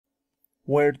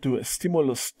Where do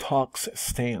stimulus talks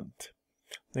stand?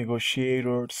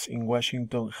 Negotiators in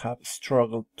Washington have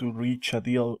struggled to reach a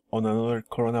deal on another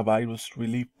coronavirus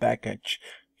relief package.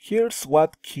 Here's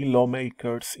what key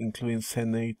lawmakers, including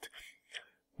Senate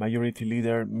Majority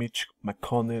Leader Mitch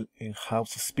McConnell and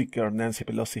House Speaker Nancy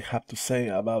Pelosi, have to say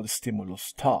about the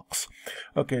stimulus talks.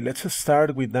 Okay, let's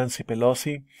start with Nancy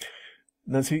Pelosi.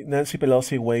 Nancy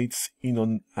Pelosi weighs in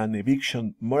on an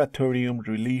eviction moratorium,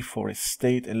 relief for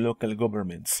state and local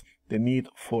governments, the need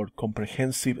for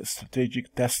comprehensive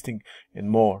strategic testing, and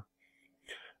more.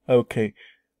 Okay,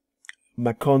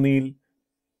 McConnell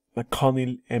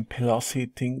and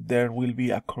Pelosi think there will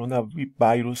be a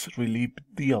coronavirus relief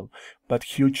deal, but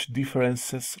huge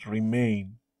differences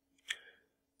remain.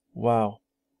 Wow.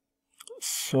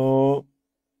 So,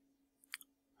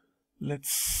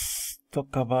 let's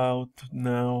talk about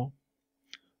now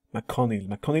McConnell.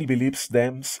 McConnell believes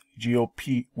Dems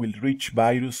GOP will reach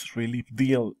virus relief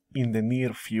deal in the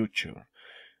near future.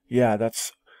 Yeah,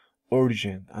 that's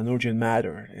urgent, an urgent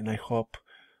matter, and I hope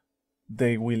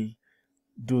they will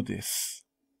do this.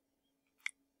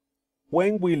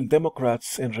 When will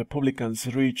Democrats and Republicans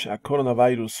reach a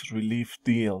coronavirus relief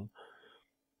deal?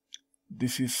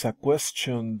 This is a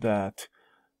question that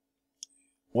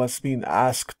was being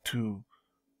asked to,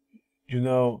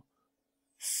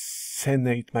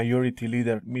 Senate Majority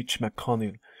Leader Mitch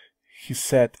McConnell. He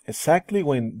said, exactly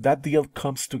when that deal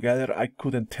comes together, I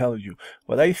couldn't tell you,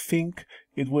 but I think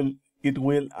it will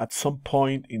at some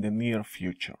point in the near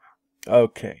future.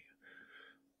 Okay.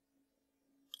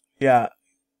 Yeah.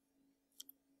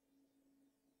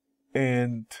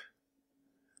 And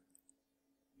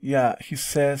yeah, he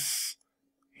says,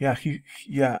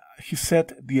 he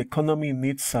said the economy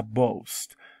needs a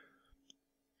boost.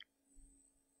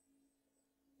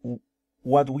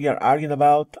 What we are arguing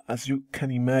about, as you can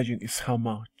imagine, is how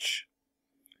much.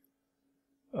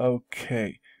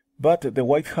 Okay, but the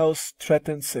White House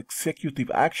threatens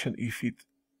executive action if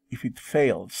it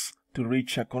fails to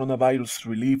reach a coronavirus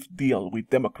relief deal with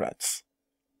Democrats.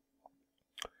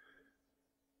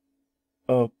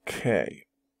 Okay,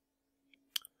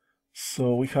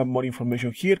 so we have more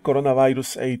information here.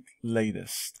 Coronavirus aid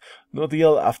latest. No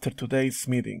deal after today's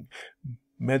meeting.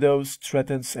 Meadows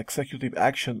threatens executive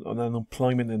action on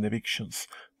unemployment and evictions.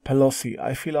 Pelosi,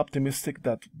 I feel optimistic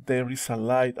that there is a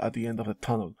light at the end of the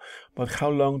tunnel, but how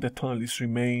long the tunnel is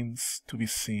remains to be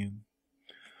seen.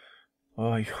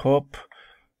 I hope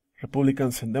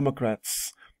Republicans and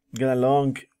Democrats get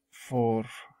along for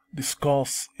this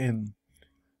cause and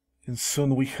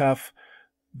soon we have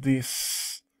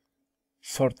this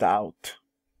sorted out.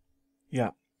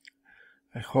 Yeah,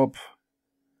 I hope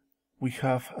we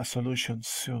have a solution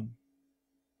soon.